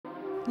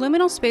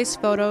Liminal space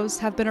photos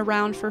have been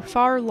around for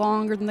far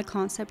longer than the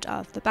concept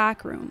of the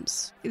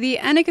backrooms. The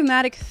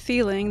enigmatic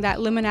feeling that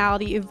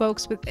liminality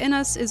evokes within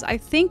us is, I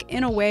think,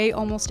 in a way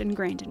almost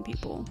ingrained in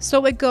people.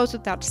 So it goes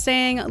without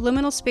saying,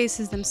 liminal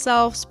spaces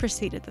themselves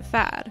preceded the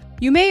fad.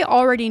 You may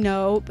already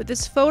know, but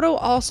this photo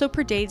also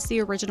predates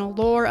the original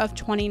lore of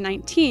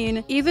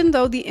 2019, even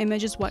though the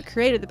image is what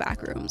created the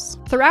backrooms.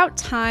 Throughout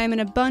time, an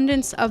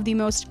abundance of the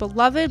most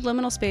beloved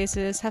liminal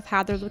spaces have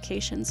had their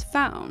locations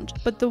found,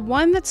 but the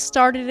one that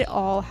started it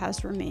all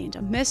has remained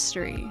a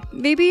mystery.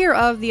 Maybe you're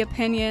of the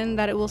opinion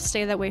that it will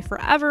stay that way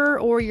forever,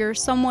 or you're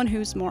someone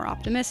who's more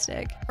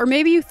optimistic. Or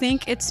maybe you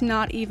think it's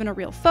not even a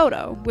real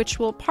photo, which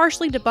will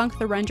partially debunk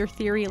the render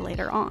theory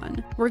later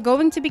on. We're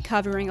going to be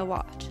covering a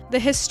lot. The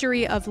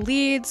history of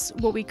leads,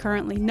 what we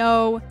currently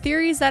know,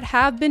 theories that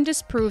have been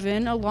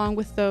disproven along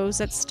with those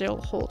that still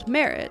hold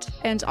merit,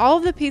 and all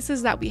of the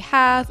pieces that we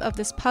have of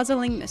this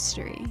puzzling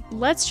mystery.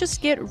 Let's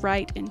just get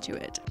right into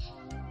it.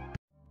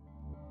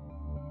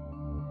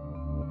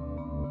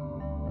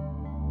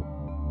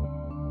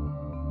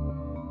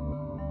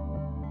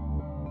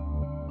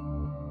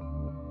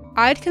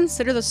 I'd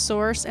consider the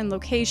source and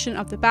location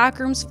of the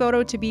backrooms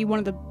photo to be one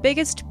of the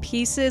biggest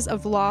pieces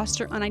of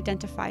lost or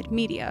unidentified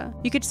media.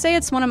 You could say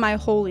it's one of my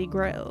holy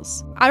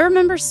grails. I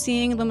remember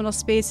seeing liminal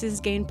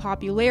spaces gain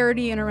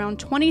popularity in around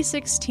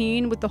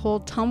 2016 with the whole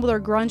Tumblr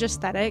grunge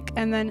aesthetic,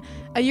 and then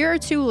a year or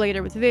two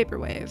later with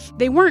vaporwave.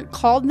 They weren't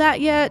called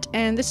that yet,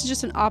 and this is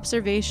just an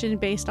observation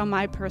based on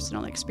my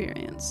personal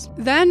experience.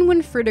 Then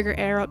when Frutiger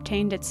Air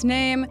obtained its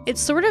name, it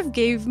sort of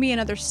gave me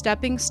another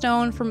stepping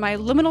stone for my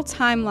liminal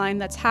timeline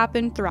that's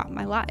happened throughout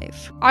my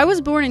life. I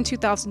was born in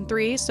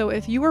 2003, so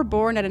if you were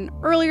born at an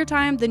earlier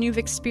time, then you've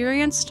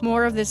experienced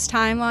more of this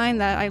timeline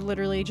that I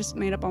literally just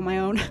made up on my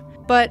own.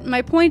 But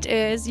my point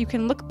is, you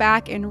can look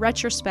back in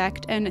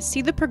retrospect and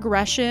see the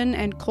progression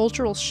and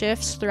cultural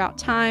shifts throughout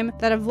time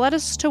that have led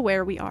us to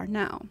where we are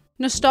now.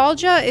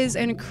 Nostalgia is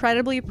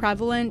incredibly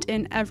prevalent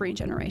in every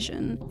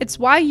generation. It's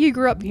why you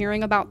grew up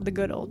hearing about the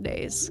good old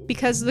days,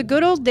 because the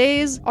good old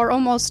days are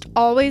almost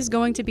always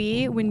going to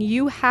be when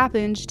you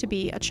happened to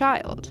be a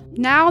child.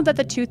 Now that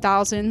the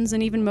 2000s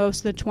and even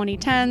most of the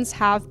 2010s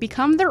have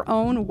become their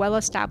own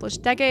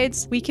well-established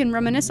decades, we can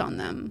reminisce on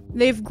them.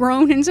 They've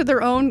grown into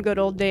their own good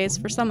old days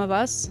for some of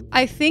us.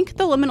 I think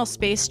the liminal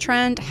space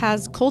trend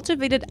has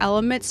cultivated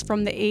elements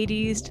from the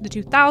 80s to the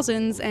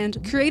 2000s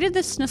and created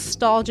this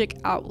nostalgic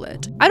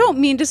outlet. I don't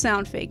mean to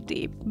sound fake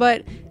deep,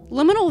 but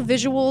liminal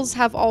visuals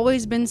have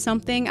always been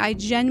something I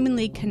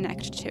genuinely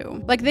connect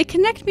to. Like, they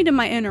connect me to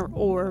my inner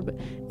orb,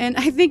 and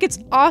I think it's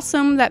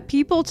awesome that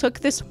people took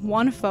this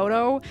one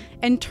photo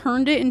and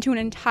turned it into an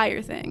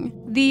entire thing.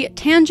 The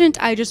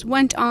tangent I just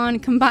went on,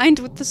 combined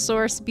with the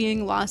source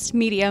being lost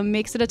media,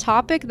 makes it a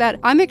topic that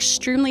I'm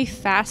extremely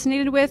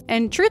fascinated with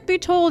and, truth be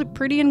told,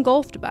 pretty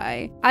engulfed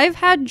by. I've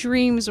had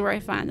dreams where I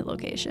find the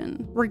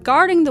location.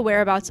 Regarding the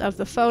whereabouts of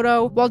the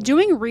photo, while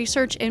doing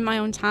research in my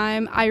own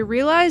time, I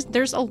realized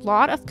there's a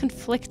lot of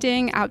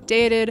conflicting,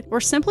 outdated, or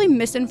simply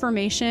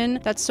misinformation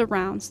that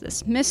surrounds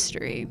this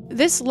mystery.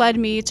 This led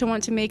me to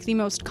want to make the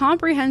most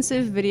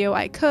comprehensive video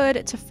I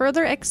could to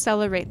further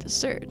accelerate the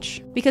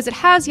search. Because it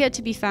has yet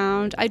to be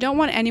found, I don't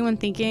want anyone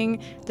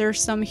thinking there's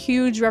some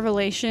huge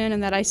revelation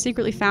and that I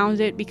secretly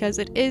found it, because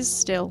it is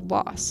still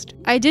lost.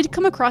 I did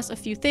come across a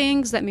few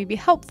things that may be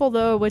helpful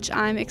though, which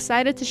I'm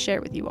excited to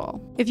share with you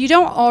all. If you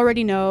don't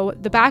already know,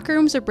 the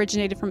backrooms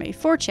originated from a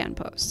 4chan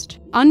post.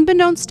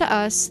 Unbeknownst to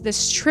us,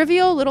 this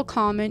trivial little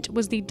comment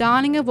was the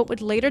dawning of what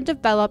would later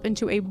develop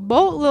into a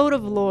boatload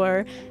of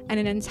lore and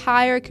an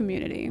entire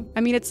community.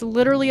 I mean, it's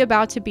literally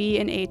about to be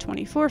an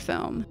A24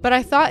 film, but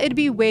I thought it'd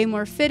be way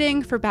more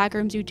fitting for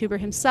Backrooms YouTuber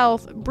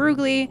himself,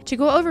 Broogli, to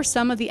go over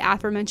some of the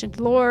aforementioned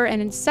lore and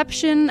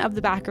inception of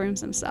the Backrooms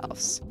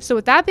themselves. So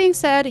with that being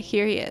said,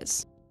 here he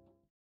is.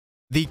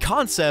 The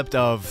concept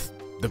of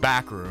the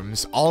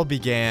Backrooms all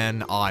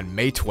began on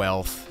May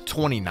 12th,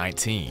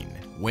 2019.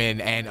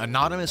 When an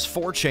anonymous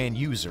 4chan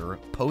user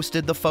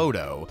posted the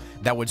photo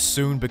that would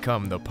soon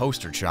become the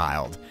poster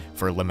child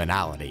for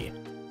liminality.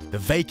 The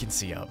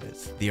vacancy of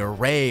it, the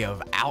array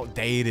of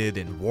outdated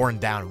and worn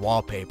down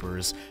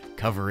wallpapers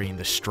covering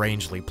the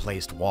strangely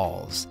placed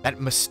walls, that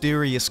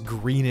mysterious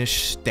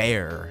greenish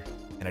stare,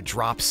 and a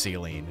drop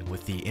ceiling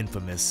with the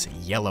infamous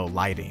yellow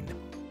lighting.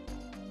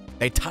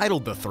 They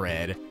titled the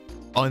thread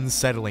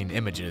 "Unsettling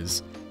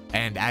Images"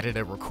 and added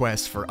a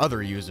request for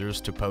other users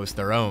to post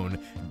their own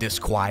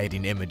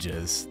disquieting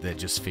images that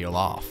just feel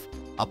off.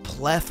 A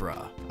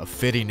plethora of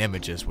fitting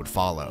images would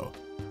follow,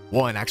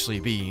 one actually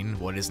being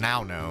what is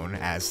now known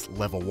as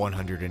level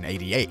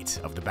 188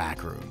 of the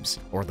Backrooms,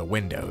 or the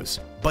Windows.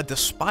 But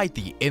despite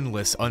the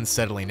endless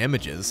unsettling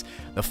images,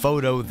 the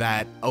photo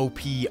that OP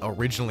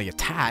originally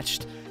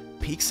attached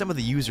piqued some of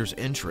the users'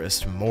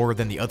 interest more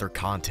than the other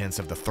contents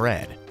of the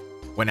thread.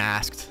 When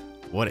asked,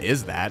 "What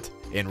is that?"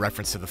 in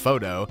reference to the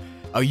photo,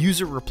 a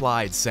user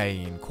replied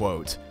saying,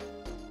 quote,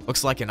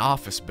 "Looks like an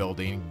office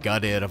building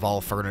gutted of all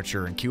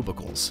furniture and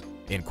cubicles,"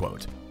 end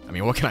quote. I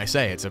mean, what can I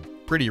say? It's a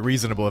pretty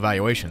reasonable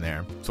evaluation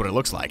there. That's what it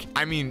looks like.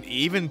 I mean,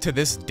 even to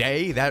this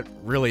day, that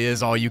really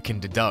is all you can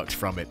deduct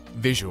from it,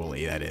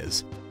 visually, that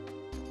is.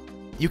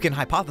 You can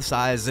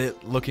hypothesize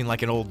it looking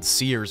like an old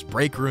Sears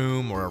break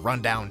room, or a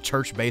rundown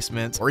church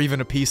basement, or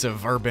even a piece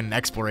of urban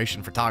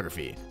exploration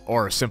photography,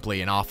 or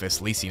simply an office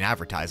leasing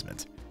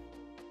advertisement.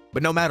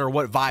 But no matter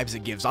what vibes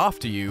it gives off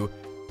to you,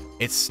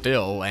 it's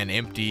still an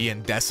empty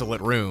and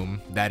desolate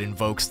room that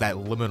invokes that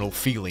liminal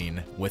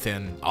feeling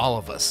within all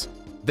of us.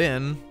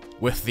 Then,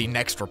 with the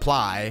next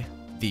reply,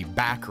 the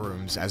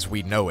Backrooms as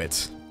we know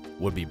it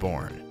would be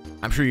born.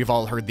 I'm sure you've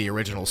all heard the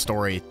original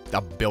story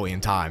a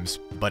billion times,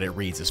 but it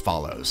reads as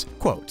follows.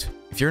 Quote,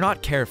 "If you're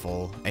not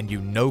careful and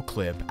you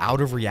no-clip out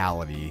of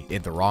reality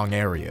in the wrong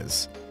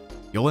areas,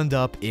 you'll end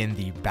up in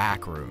the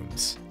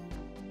Backrooms,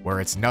 where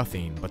it's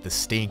nothing but the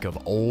stink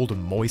of old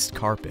moist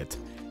carpet,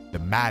 the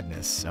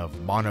madness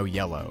of mono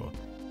yellow,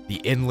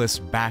 the endless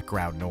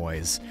background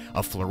noise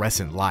of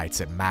fluorescent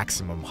lights at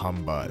maximum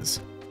hum buzz,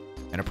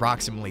 and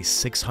approximately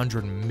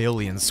 600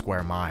 million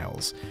square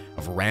miles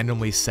of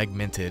randomly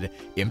segmented,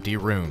 empty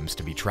rooms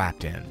to be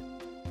trapped in.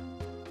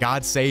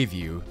 God save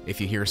you if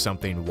you hear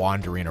something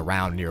wandering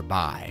around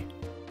nearby,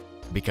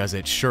 because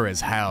it sure as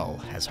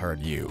hell has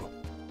heard you."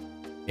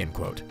 End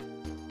quote.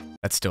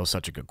 That's still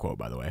such a good quote,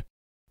 by the way.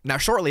 Now,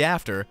 shortly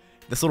after,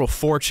 this little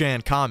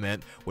 4chan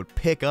comment would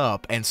pick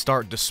up and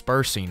start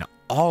dispersing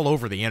all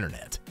over the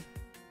internet.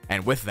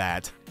 And with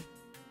that,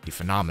 the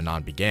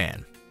phenomenon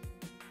began.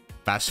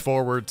 Fast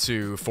forward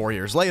to 4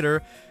 years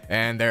later,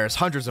 and there's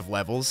hundreds of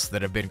levels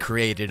that have been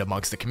created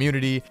amongst the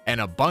community, an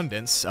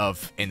abundance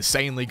of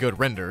insanely good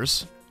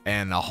renders,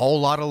 and a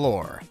whole lot of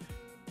lore,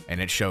 and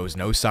it shows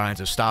no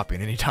signs of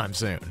stopping anytime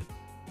soon.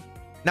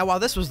 Now, while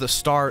this was the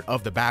start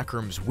of the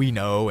Backrooms we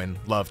know and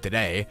love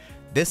today,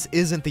 this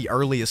isn't the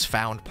earliest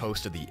found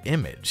post of the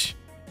image.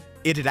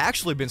 It had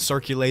actually been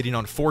circulating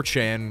on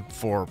 4chan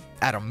for,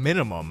 at a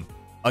minimum,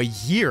 a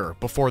year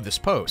before this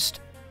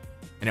post.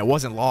 And it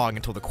wasn't long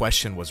until the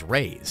question was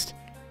raised.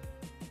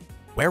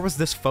 Where was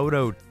this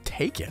photo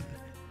taken?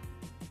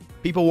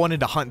 People wanted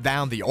to hunt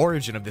down the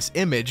origin of this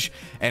image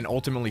and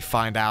ultimately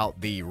find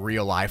out the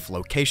real-life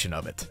location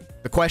of it.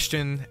 The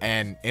question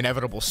and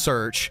inevitable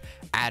search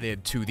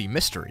added to the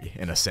mystery,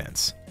 in a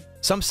sense.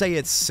 Some say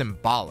it's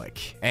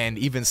symbolic and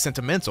even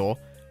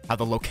sentimental how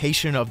the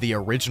location of the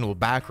original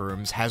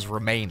Backrooms has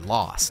remained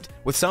lost,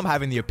 with some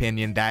having the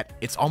opinion that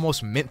it's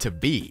almost meant to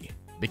be,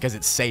 because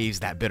it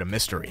saves that bit of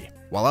mystery,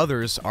 while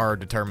others are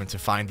determined to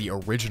find the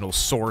original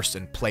source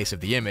and place of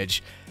the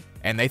image,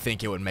 and they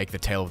think it would make the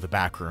tale of the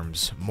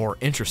Backrooms more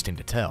interesting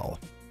to tell.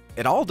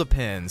 It all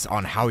depends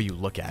on how you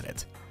look at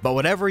it, but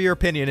whatever your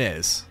opinion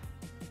is,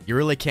 you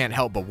really can't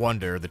help but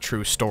wonder the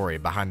true story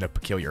behind the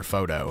peculiar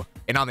photo.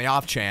 And on the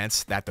off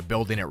chance that the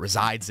building it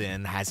resides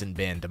in hasn't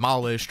been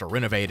demolished or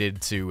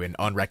renovated to an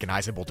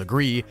unrecognizable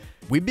degree,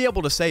 we'd be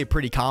able to say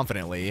pretty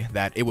confidently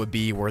that it would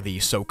be where the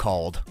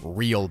so-called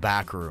real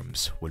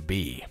Backrooms would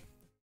be.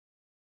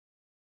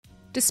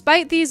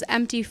 Despite these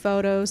empty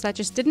photos that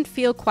just didn't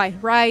feel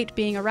quite right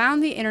being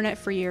around the internet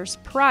for years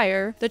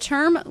prior, the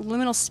term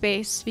liminal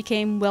space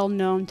became well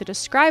known to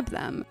describe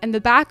them, and the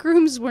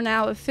Backrooms were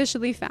now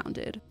officially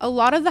founded. A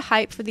lot of the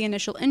hype for the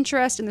initial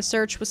interest in the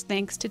search was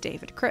thanks to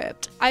David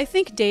Crypt. I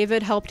think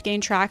David helped gain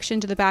traction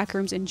to the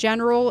Backrooms in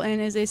general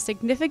and is a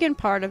significant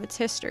part of its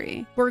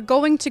history. We're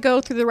going to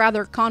go through the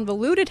rather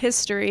convoluted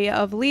history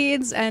of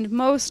leads and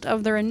most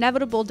of their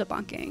inevitable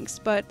debunkings,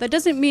 but that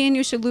doesn't mean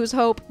you should lose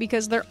hope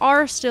because there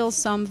are still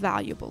some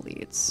valuable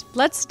leads.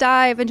 Let's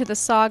dive into the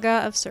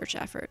saga of search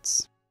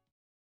efforts.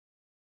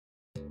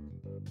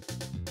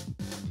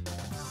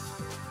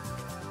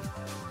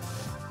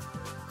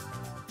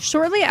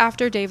 Shortly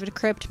after David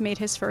Crypt made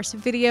his first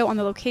video on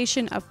the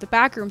location of the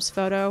Backrooms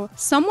photo,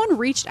 someone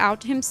reached out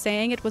to him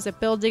saying it was a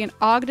building in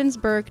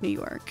Ogdensburg, New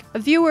York. A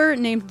viewer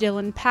named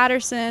Dylan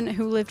Patterson,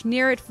 who lived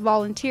near it,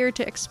 volunteered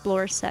to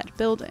explore said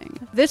building.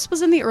 This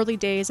was in the early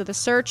days of the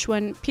search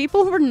when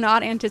people were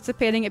not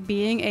anticipating it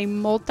being a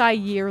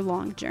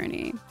multi-year-long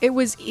journey. It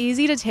was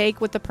easy to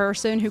take what the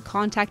person who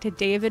contacted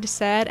David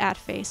said at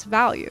face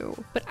value.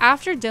 But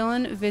after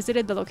Dylan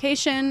visited the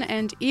location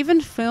and even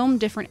filmed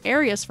different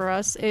areas for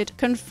us, it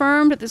confirmed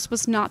this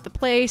was not the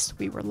place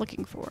we were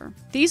looking for.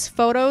 These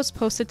photos,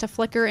 posted to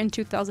Flickr in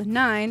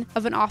 2009,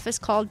 of an office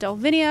called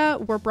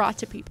Delvinia were brought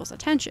to people's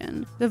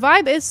attention. The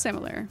vibe is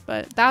similar,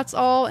 but that's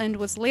all, and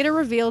was later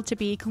revealed to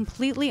be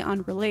completely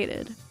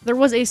unrelated. There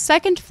was a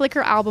second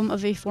Flickr album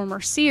of a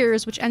former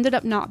Sears, which ended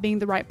up not being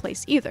the right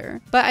place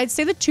either. But I'd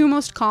say the two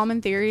most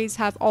common theories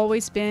have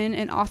always been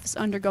an office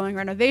undergoing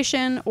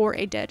renovation or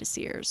a dead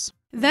Sears.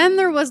 Then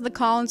there was the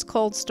Collins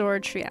cold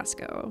storage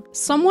fiasco.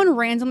 Someone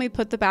randomly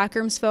put the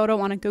Backrooms photo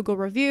on a Google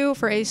review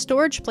for a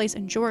storage place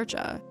in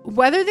Georgia.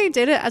 Whether they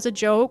did it as a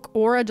joke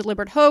or a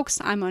deliberate hoax,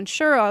 I'm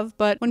unsure of,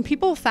 but when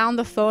people found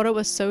the photo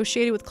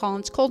associated with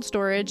Collins cold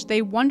storage,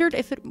 they wondered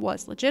if it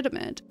was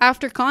legitimate.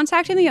 After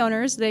contacting the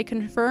owners, they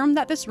confirmed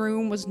that this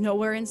room was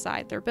nowhere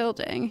inside their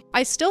building.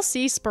 I still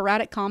see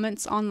sporadic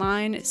comments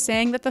online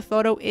saying that the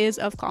photo is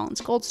of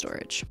Collins cold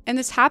storage, and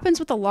this happens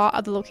with a lot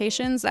of the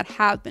locations that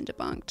have been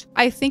debunked.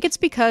 I think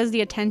it's because the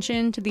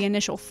attention to the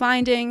initial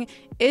finding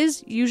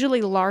is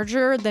usually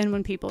larger than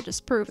when people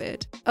disprove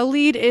it. A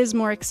lead is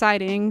more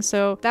exciting,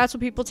 so that's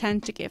what people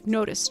tend to give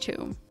notice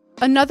to.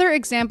 Another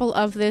example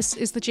of this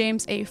is the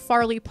James A.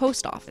 Farley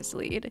post office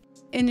lead.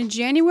 In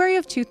January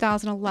of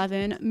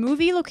 2011,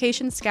 movie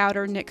location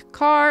scouter Nick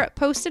Carr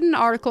posted an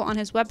article on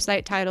his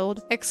website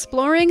titled,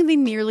 "Exploring the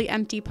Nearly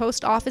Empty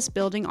Post Office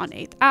Building on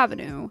 8th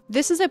Avenue."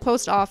 This is a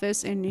post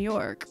office in New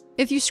York.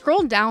 If you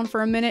scroll down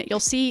for a minute, you'll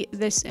see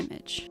this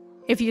image.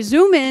 If you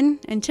zoom in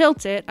and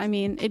tilt it,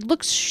 it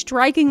looks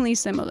strikingly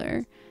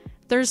similar.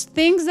 There's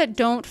things that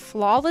don't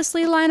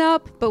flawlessly line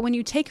up, but when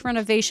you take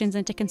renovations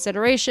into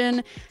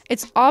consideration,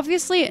 it's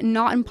obviously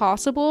not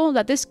impossible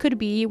that this could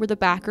be where the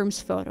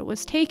Backrooms photo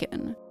was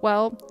taken.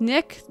 Well,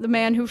 Nick, the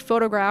man who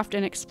photographed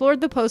and explored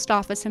the post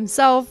office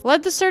himself,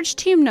 let the search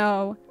team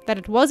know that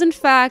it was in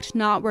fact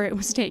not where it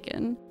was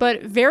taken.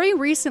 But very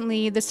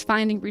recently, this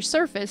finding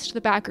resurfaced to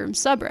the Backrooms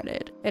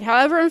subreddit. It,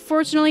 however,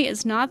 unfortunately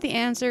is not the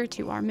answer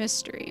to our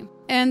mystery.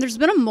 And there's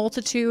been a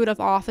multitude of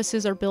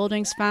offices or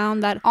buildings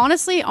found that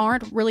honestly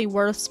aren't really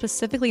worth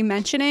specifically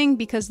mentioning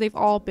because they've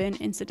all been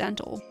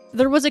incidental.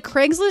 There was a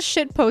Craigslist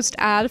shitpost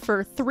ad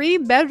for a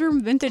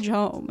 3-bedroom vintage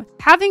home.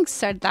 Having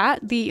said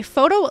that, the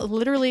photo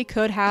literally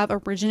could have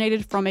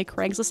originated from a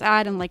Craigslist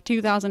ad in like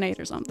 2008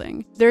 or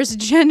something. There's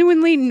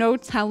genuinely no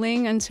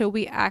telling until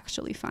we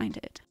actually find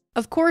it.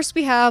 Of course,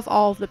 we have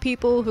all of the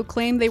people who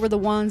claim they were the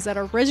ones that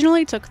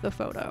originally took the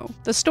photo.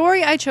 The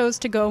story I chose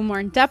to go more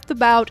in depth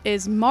about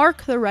is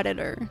Mark the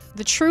Redditor,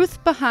 the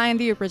truth behind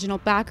the original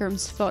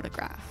Backrooms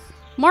photograph.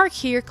 Mark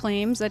here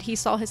claims that he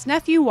saw his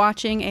nephew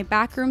watching a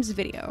Backrooms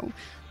video,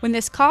 when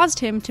this caused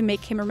him to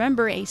make him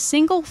remember a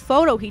single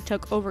photo he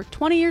took over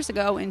 20 years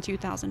ago in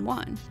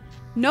 2001,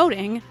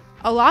 noting,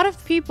 "A lot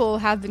of people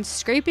have been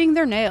scraping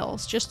their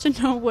nails just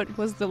to know what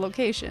was the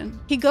location."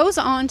 He goes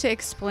on to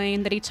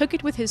explain that he took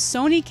it with his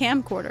Sony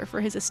camcorder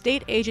for his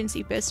estate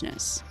agency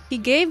business. He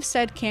gave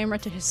said camera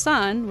to his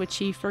son, which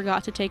he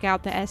forgot to take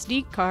out the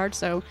SD card,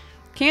 so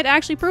can't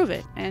actually prove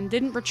it, and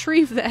didn't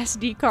retrieve the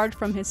SD card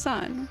from his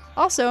son.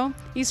 Also,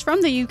 he's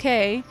from the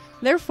UK,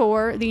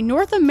 therefore, the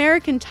North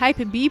American Type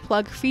B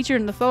plug featured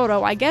in the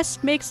photo I guess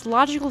makes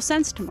logical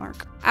sense to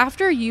Mark.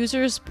 After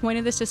users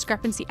pointed this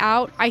discrepancy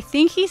out, I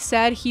think he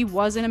said he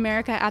was in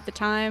America at the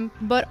time,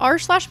 but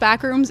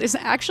r/Backrooms is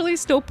actually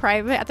still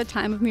private at the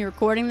time of me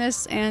recording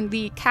this, and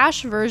the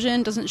cache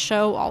version doesn't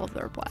show all of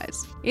the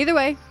replies. Either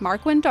way,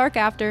 Mark went dark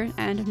after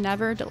and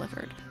never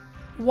delivered.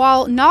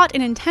 While not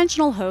an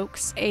intentional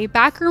hoax, a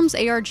Backrooms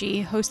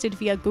ARG hosted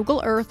via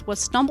Google Earth was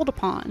stumbled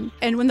upon,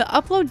 and when the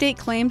upload date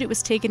claimed it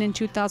was taken in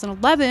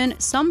 2011,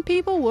 some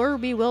people were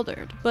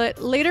bewildered,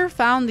 but later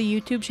found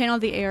the YouTube channel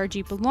the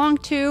ARG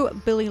belonged to,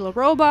 Billy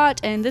LaRobot,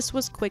 and this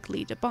was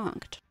quickly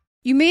debunked.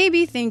 You may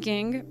be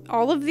thinking,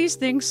 all of these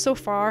things so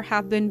far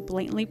have been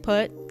blatantly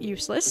put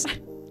useless.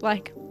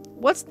 Like,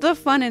 what's the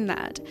fun in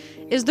that?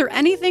 Is there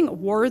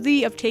anything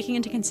worthy of taking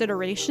into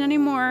consideration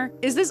anymore?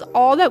 Is this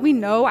all that we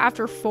know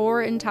after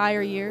 4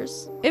 entire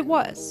years? It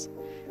was.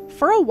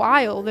 For a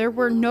while, there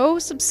were no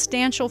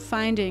substantial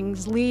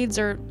findings, leads,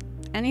 or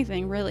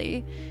anything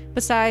really,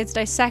 besides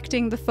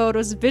dissecting the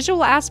photo's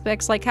visual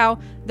aspects like how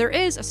there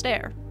is a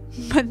stair.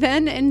 But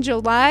then in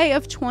July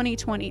of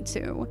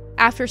 2022,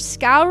 after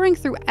scouring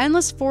through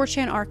endless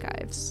 4chan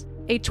archives,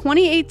 a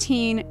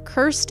 2018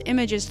 cursed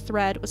images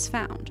thread was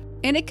found,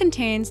 and it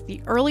contains the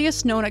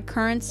earliest known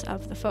occurrence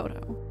of the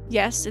photo.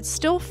 Yes, it's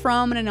still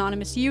from an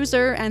anonymous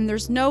user, and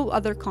there's no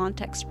other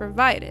context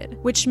provided,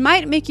 which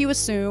might make you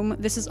assume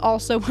this is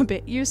also a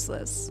bit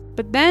useless.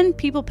 But then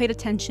people paid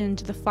attention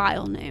to the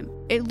file name.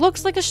 It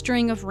looks like a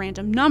string of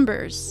random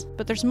numbers,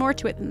 but there's more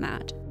to it than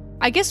that.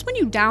 I guess when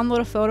you download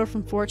a photo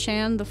from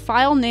 4chan, the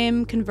file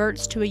name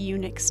converts to a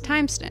Unix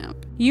timestamp.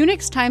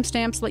 Unix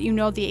timestamps let you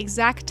know the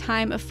exact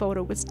time a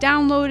photo was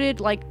downloaded,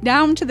 like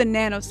down to the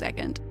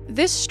nanosecond.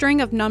 This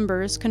string of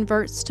numbers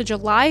converts to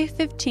July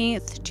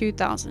 15th,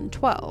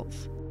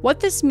 2012. What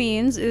this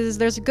means is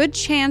there's a good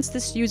chance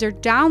this user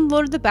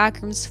downloaded the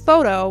Backrooms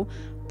photo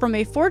from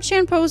a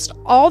 4chan post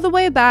all the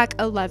way back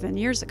 11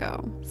 years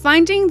ago.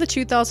 Finding the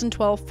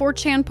 2012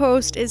 4chan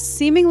post is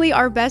seemingly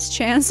our best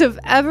chance of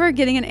ever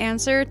getting an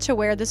answer to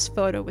where this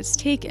photo was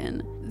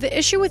taken. The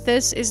issue with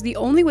this is the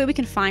only way we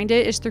can find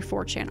it is through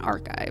 4chan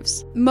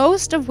archives,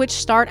 most of which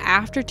start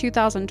after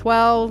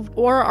 2012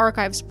 or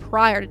archives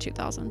prior to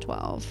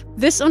 2012.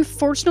 This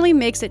unfortunately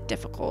makes it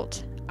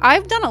difficult.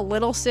 I've done a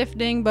little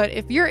sifting, but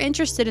if you're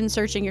interested in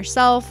searching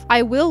yourself,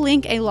 I will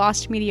link a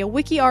Lost Media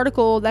Wiki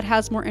article that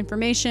has more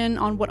information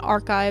on what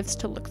archives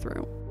to look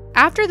through.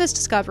 After this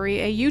discovery,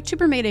 a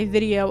YouTuber made a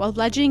video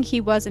alleging he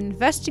was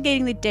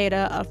investigating the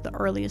data of the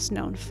earliest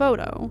known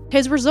photo.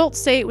 His results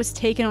say it was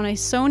taken on a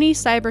Sony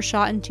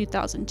Cybershot in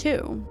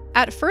 2002.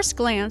 At first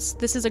glance,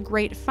 this is a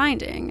great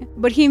finding,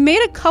 but he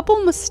made a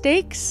couple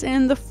mistakes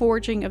in the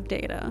forging of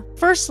data.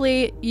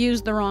 Firstly,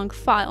 used the wrong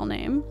file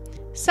name.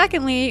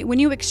 Secondly, when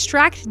you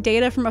extract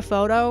data from a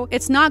photo,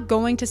 it's not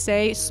going to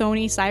say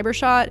Sony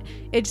Cybershot,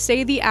 it'd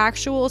say the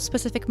actual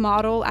specific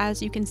model,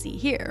 as you can see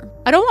here.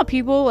 I don't want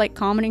people like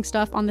commenting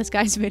stuff on this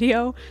guy's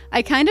video.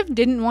 I kind of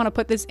didn't want to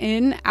put this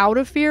in out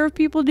of fear of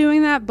people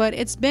doing that, but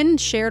it's been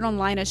shared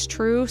online as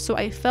true, so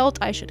I felt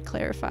I should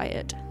clarify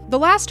it. The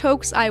last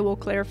hoax I will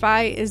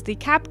clarify is the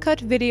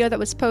CapCut video that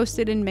was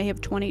posted in May of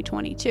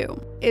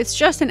 2022. It's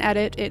just an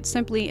edit, it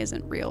simply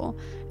isn't real.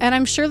 And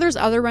I'm sure there's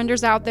other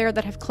renders out there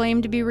that have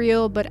claimed to be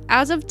real, but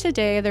as of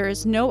today, there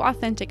is no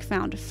authentic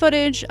found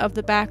footage of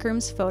the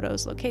Backrooms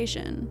photo's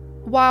location.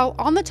 While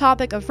on the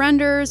topic of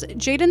renders,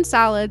 Jaden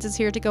Salads is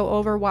here to go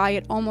over why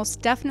it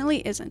almost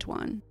definitely isn't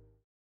one.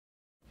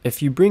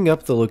 If you bring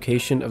up the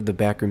location of the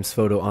Backrooms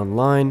photo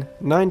online,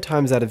 9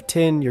 times out of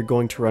 10 you're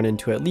going to run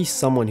into at least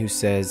someone who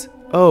says,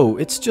 "Oh,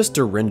 it's just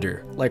a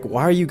render. Like,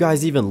 why are you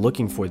guys even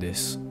looking for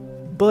this?"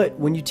 But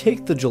when you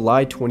take the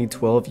July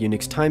 2012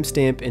 Unix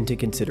timestamp into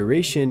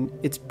consideration,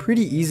 it's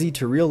pretty easy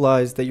to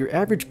realize that your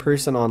average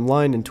person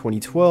online in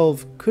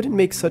 2012 couldn't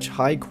make such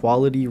high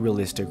quality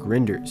realistic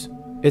renders.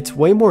 It's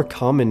way more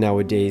common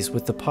nowadays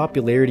with the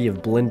popularity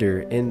of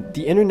Blender, and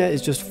the internet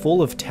is just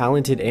full of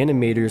talented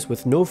animators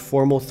with no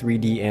formal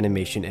 3D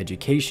animation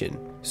education.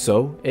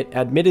 So, it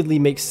admittedly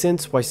makes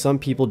sense why some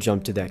people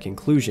jump to that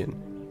conclusion.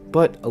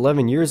 But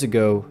 11 years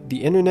ago,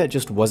 the internet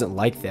just wasn't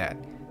like that.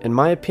 In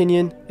my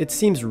opinion, it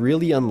seems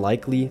really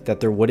unlikely that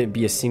there wouldn't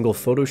be a single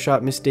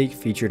Photoshop mistake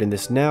featured in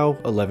this now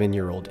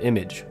 11-year-old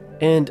image.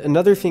 And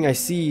another thing I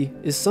see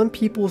is some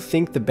people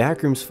think the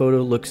Backrooms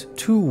photo looks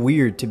too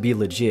weird to be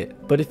legit.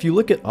 But if you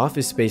look at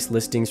office space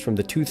listings from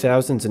the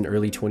 2000s and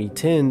early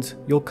 2010s,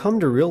 you'll come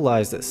to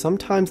realize that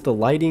sometimes the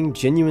lighting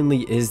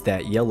genuinely is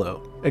that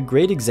yellow. A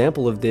great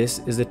example of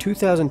this is a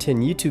 2010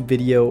 YouTube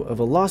video of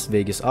a Las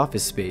Vegas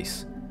office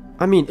space.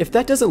 I mean, if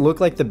that doesn't look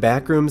like the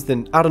Backrooms,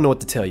 then I don't know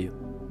what to tell you.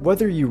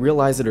 Whether you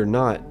realize it or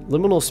not,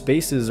 liminal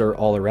spaces are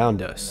all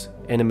around us,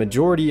 and a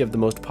majority of the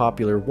most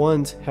popular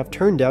ones have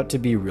turned out to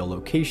be real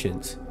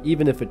locations,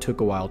 even if it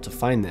took a while to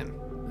find them.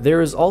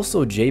 There is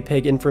also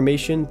JPEG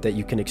information that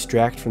you can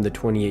extract from the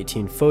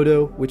 2018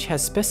 photo, which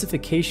has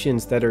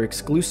specifications that are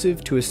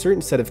exclusive to a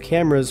certain set of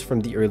cameras from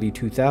the early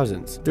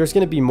 2000s. There's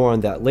going to be more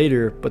on that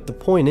later, but the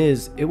point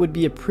is, it would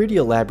be a pretty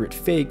elaborate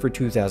fake for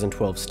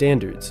 2012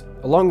 standards.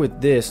 Along with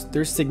this,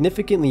 there's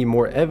significantly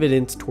more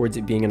evidence towards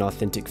it being an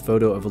authentic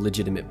photo of a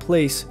legitimate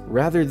place,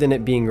 rather than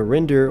it being a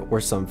render or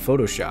some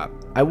Photoshop.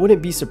 I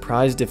wouldn't be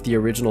surprised if the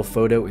original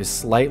photo is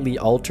slightly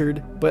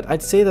altered, but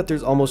I'd say that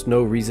there's almost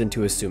no reason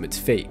to assume it's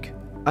fake.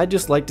 I'd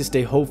just like to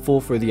stay hopeful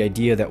for the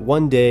idea that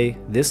one day,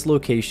 this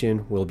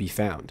location will be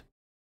found.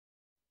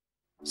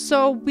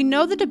 So we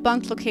know the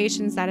debunked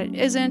locations that it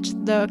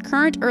isn't, the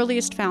current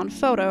earliest found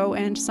photo,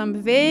 and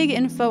some vague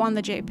info on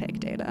the JPEG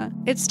data.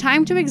 It's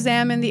time to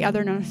examine the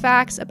other known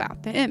facts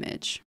about the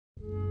image.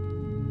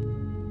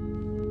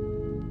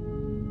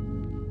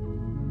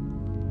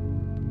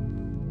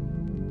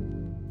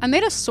 I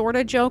made a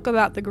sorta joke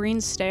about the green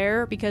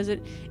stare because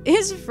it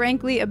is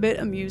frankly a bit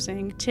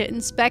amusing to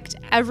inspect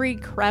every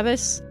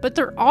crevice, but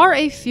there are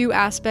a few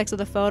aspects of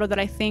the photo that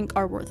I think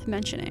are worth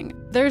mentioning.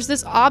 There's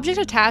this object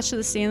attached to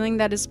the ceiling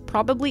that is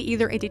probably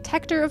either a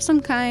detector of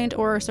some kind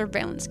or a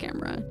surveillance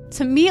camera.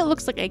 To me, it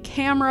looks like a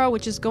camera,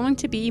 which is going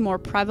to be more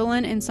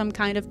prevalent in some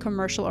kind of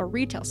commercial or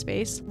retail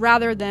space,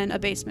 rather than a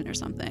basement or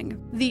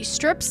something. The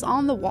strips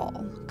on the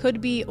wall could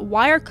be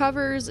wire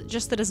covers,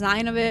 just the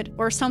design of it,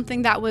 or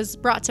something that was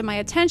brought to my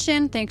attention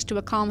thanks to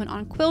a comment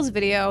on Quill's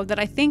video that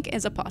I think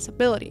is a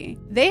possibility.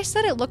 They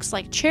said it looks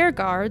like chair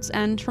guards,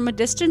 and from a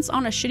distance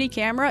on a shitty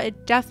camera,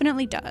 it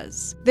definitely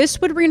does. This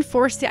would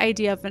reinforce the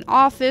idea of an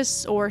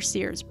office or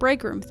Sears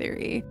break room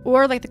theory,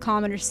 or like the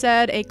commenter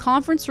said, a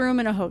conference room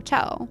in a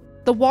hotel.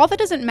 The wall that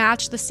doesn't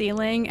match the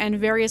ceiling and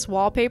various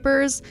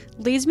wallpapers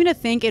leads me to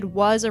think it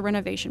was a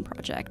renovation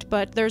project,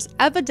 but there's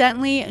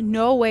evidently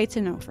no way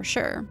to know for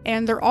sure.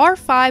 And there are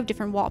 5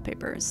 different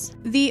wallpapers.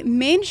 The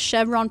main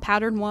chevron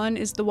pattern one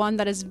is the one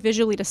that is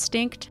visually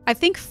distinct. I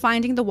think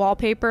finding the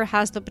wallpaper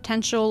has the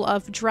potential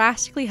of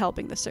drastically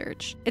helping the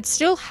search. It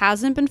still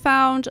hasn't been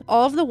found.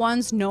 All of the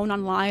ones known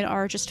online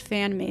are just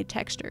fan-made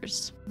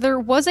textures. There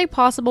was a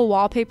possible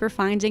wallpaper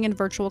finding in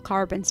Virtual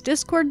Carbon's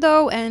Discord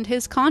though, and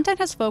his content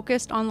has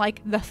focused on like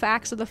the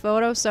facts of the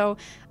photo, so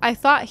I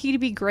thought he'd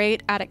be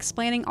great at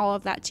explaining all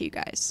of that to you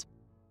guys.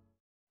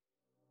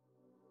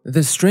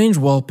 The strange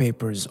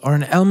wallpapers are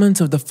an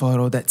element of the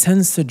photo that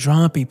tends to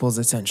draw people's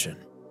attention.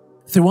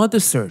 Throughout the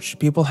search,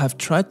 people have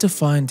tried to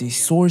find the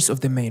source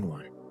of the main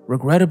one,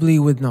 regrettably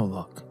with no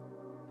luck.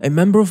 A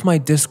member of my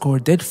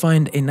Discord did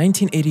find a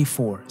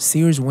 1984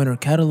 Sears winter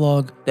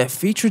catalog that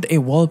featured a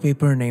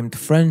wallpaper named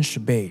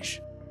French Beige.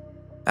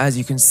 As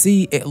you can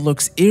see, it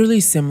looks eerily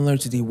similar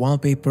to the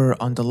wallpaper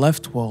on the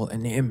left wall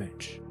in the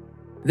image.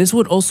 This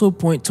would also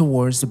point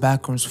towards the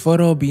Backrooms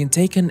photo being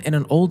taken in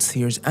an old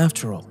Sears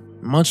after all,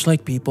 much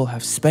like people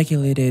have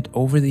speculated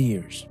over the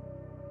years.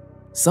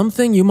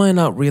 Something you might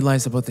not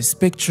realize about this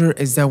picture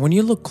is that when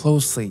you look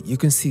closely, you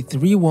can see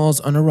 3 walls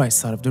on the right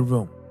side of the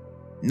room.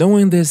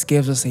 Knowing this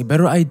gives us a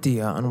better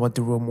idea on what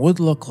the room would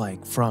look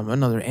like from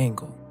another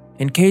angle,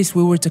 in case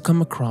we were to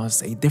come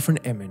across a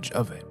different image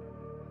of it.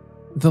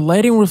 The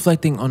lighting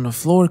reflecting on the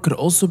floor could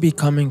also be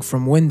coming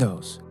from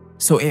windows,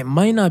 so it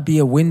might not be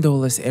a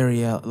windowless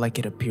area like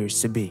it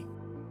appears to be.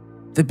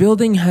 The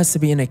building has to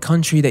be in a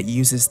country that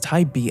uses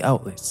Type B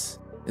outlets.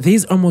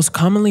 These are most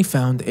commonly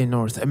found in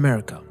North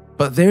America,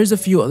 but there's a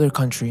few other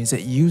countries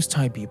that use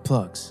Type B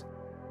plugs.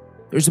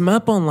 There's a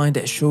map online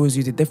that shows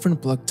you the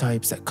different plug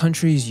types that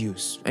countries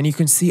use, and you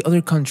can see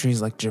other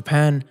countries like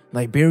Japan,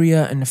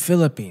 Liberia, and the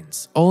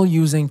Philippines all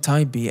using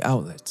Type B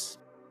outlets.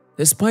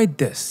 Despite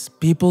this,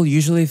 people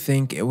usually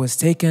think it was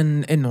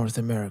taken in North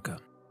America,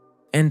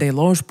 and a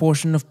large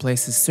portion of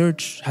places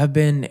searched have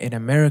been in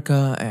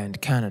America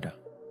and Canada.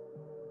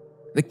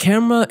 The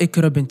camera it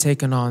could have been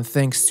taken on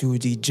thanks to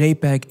the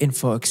JPEG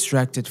info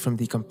extracted from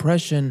the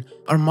compression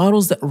are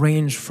models that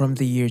range from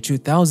the year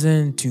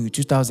 2000 to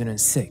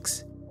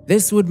 2006.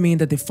 This would mean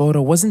that the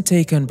photo wasn't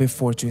taken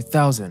before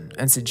 2000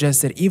 and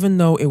suggests that even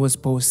though it was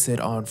posted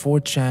on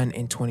 4chan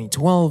in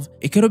 2012,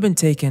 it could have been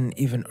taken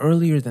even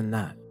earlier than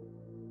that.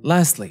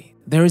 Lastly,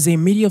 there is a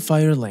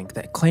Mediafire link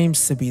that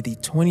claims to be the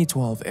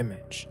 2012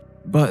 image,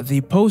 but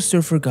the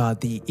poster forgot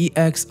the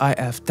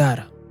EXIF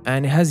data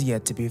and it has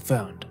yet to be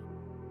found.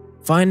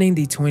 Finding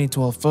the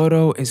 2012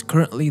 photo is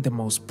currently the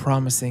most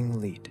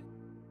promising lead.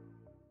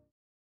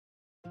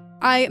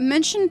 I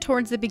mentioned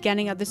towards the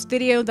beginning of this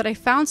video that I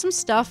found some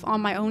stuff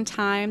on my own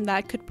time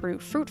that could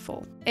prove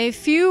fruitful. A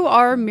few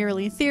are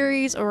merely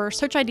theories or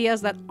search ideas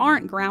that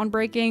aren't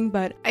groundbreaking,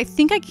 but I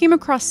think I came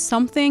across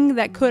something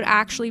that could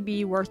actually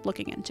be worth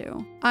looking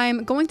into.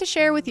 I'm going to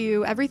share with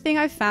you everything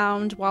I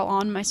found while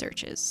on my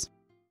searches.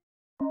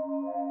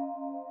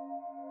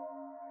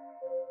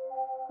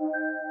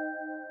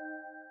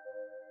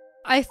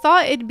 I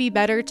thought it'd be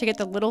better to get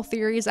the little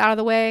theories out of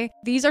the way.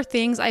 These are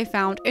things I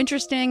found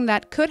interesting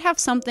that could have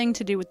something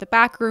to do with the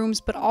backrooms,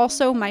 but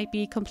also might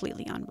be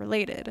completely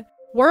unrelated.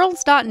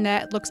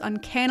 Worlds.net looks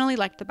uncannily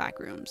like the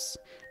backrooms.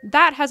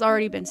 That has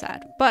already been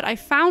said, but I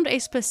found a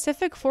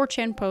specific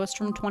 4chan post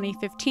from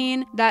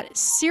 2015 that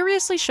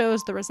seriously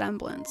shows the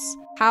resemblance.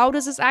 How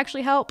does this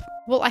actually help?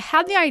 Well, I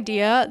had the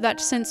idea that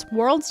since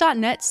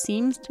Worlds.net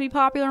seems to be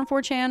popular on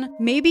 4chan,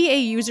 maybe a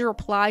user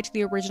replied to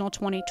the original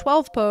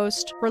 2012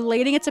 post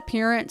relating its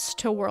appearance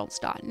to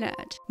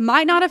Worlds.net.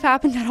 Might not have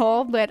happened at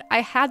all, but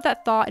I had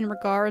that thought in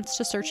regards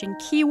to searching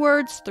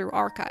keywords through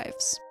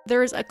archives.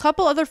 There's a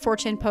couple other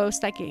 4chan posts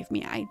that gave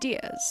me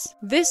ideas.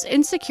 This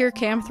insecure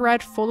cam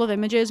thread full of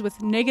images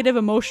with negative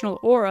emotional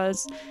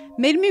auras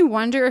made me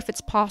wonder if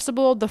it's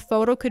possible the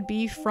photo could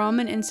be from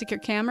an insecure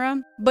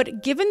camera,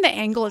 but given the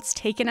angle it's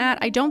taken at,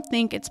 I don't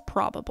think it's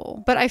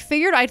probable. But I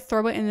figured I'd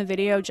throw it in the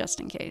video just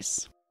in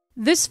case.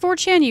 This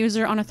 4chan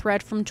user on a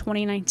thread from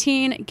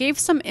 2019 gave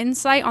some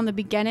insight on the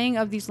beginning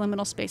of these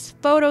liminal space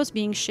photos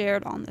being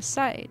shared on the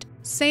site,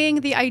 saying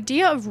the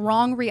idea of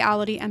wrong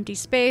reality empty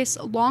space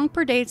long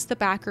predates the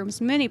Backrooms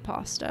mini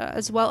pasta,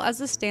 as well as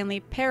the Stanley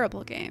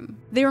Parable game.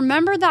 They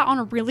remembered that on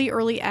a really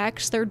early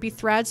X, there would be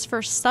threads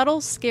for subtle,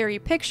 scary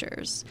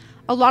pictures,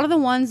 a lot of the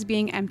ones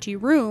being empty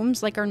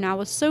rooms like are now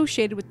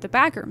associated with the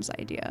Backrooms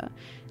idea.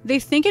 They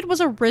think it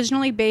was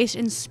originally based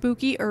in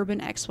spooky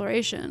urban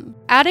exploration.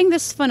 Adding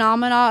this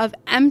phenomena of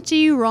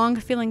empty,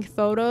 wrong-feeling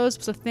photos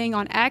was a thing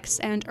on X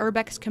and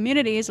Urbex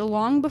communities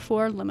long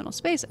before liminal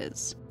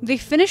spaces. They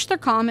finished their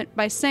comment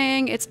by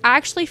saying it's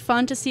actually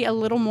fun to see a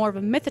little more of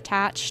a myth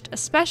attached,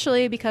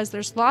 especially because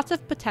there's lots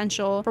of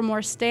potential for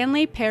more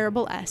Stanley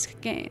Parable-esque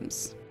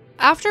games.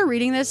 After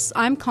reading this,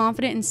 I'm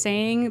confident in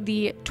saying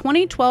the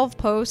 2012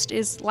 post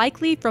is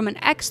likely from an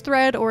X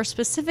thread or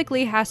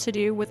specifically has to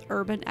do with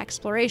urban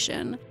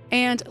exploration,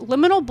 and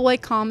Liminal Boy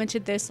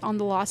commented this on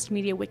the Lost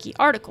Media Wiki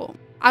article.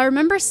 I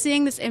remember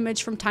seeing this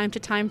image from time to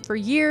time for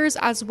years,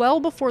 as well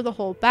before the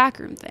whole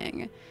backroom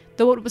thing,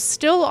 though it was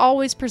still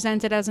always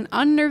presented as an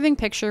unnerving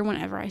picture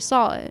whenever I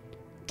saw it.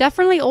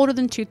 Definitely older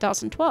than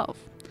 2012.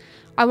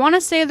 I want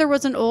to say there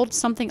was an old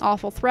Something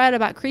Awful thread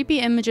about creepy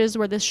images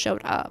where this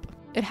showed up.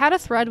 It had a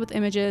thread with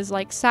images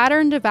like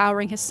Saturn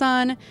devouring his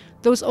son,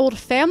 those old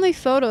family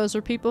photos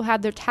where people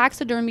had their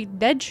taxidermied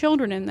dead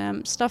children in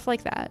them, stuff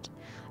like that.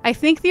 I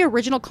think the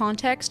original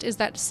context is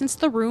that since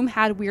the room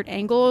had weird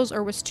angles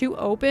or was too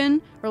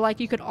open, or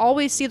like you could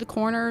always see the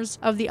corners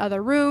of the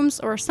other rooms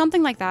or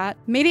something like that,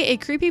 made it a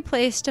creepy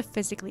place to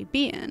physically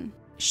be in.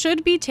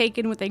 Should be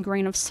taken with a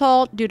grain of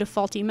salt due to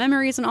faulty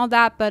memories and all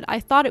that, but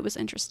I thought it was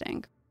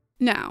interesting.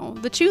 Now,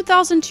 the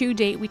 2002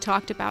 date we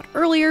talked about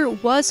earlier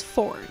was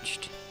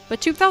forged. But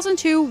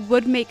 2002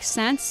 would make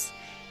sense,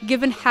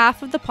 given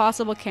half of the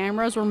possible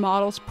cameras were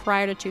models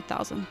prior to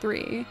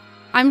 2003.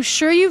 I'm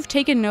sure you've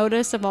taken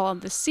notice of all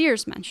of the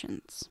Sears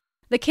mentions.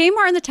 The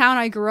Kmart in the town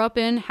I grew up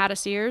in had a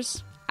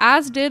Sears,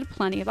 as did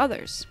plenty of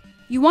others.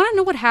 You want to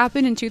know what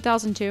happened in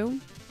 2002?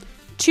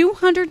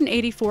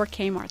 284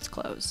 Kmarts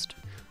closed,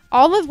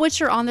 all of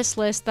which are on this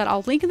list that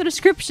I'll link in the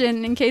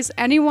description in case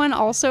anyone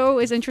also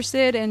is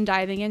interested in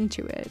diving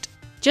into it.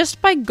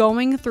 Just by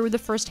going through the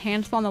first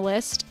handful on the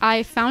list,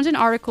 I found an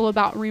article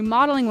about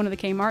remodeling one of the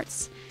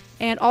Kmarts,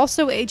 and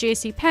also a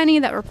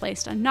JCPenney that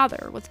replaced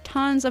another, with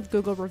tons of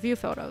Google review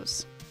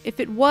photos. If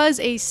it was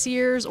a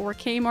Sears or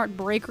Kmart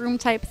break room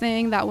type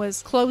thing that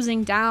was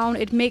closing down,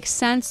 it makes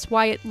sense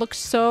why it looks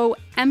so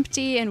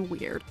empty and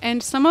weird.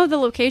 And some of the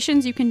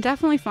locations you can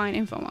definitely find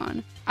info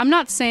on. I'm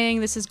not saying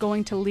this is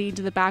going to lead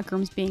to the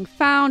backrooms being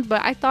found,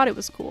 but I thought it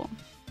was cool.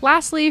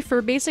 Lastly,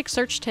 for basic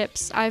search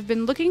tips, I've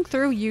been looking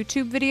through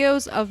YouTube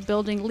videos of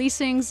building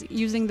leasings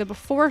using the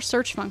before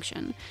search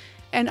function,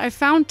 and I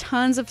found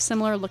tons of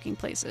similar looking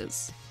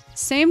places.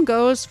 Same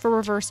goes for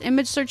reverse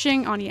image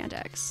searching on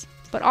Yandex,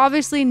 but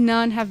obviously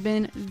none have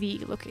been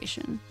the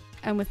location.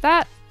 And with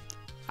that,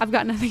 I've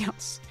got nothing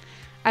else.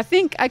 I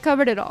think I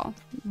covered it all,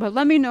 but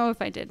let me know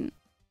if I didn't.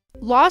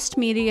 Lost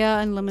media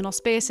and liminal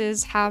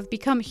spaces have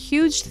become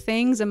huge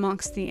things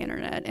amongst the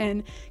internet,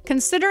 and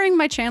considering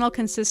my channel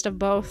consists of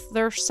both,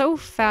 they're so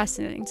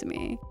fascinating to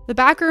me. The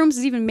Backrooms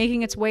is even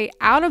making its way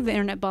out of the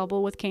internet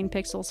bubble with Kane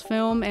Pixel's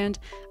film, and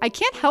I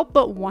can't help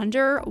but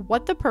wonder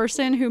what the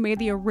person who made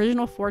the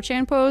original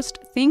 4chan post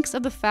thinks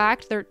of the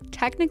fact they're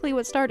technically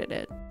what started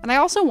it. And I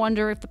also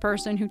wonder if the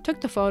person who took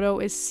the photo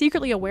is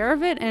secretly aware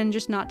of it and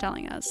just not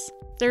telling us.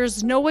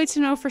 There's no way to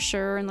know for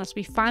sure unless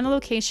we find the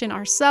location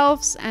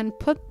ourselves and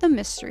put the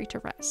mystery to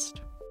rest.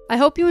 I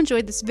hope you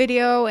enjoyed this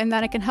video and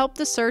that it can help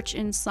the search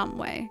in some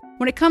way.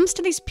 When it comes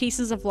to these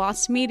pieces of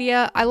lost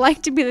media, I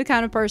like to be the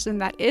kind of person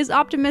that is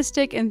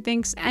optimistic and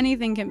thinks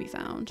anything can be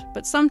found,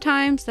 but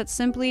sometimes that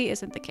simply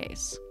isn't the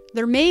case.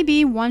 There may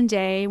be one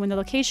day when the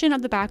location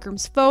of the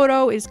Backrooms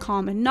photo is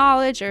common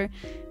knowledge, or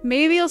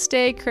maybe it'll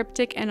stay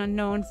cryptic and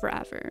unknown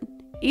forever.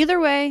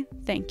 Either way,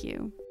 thank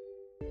you.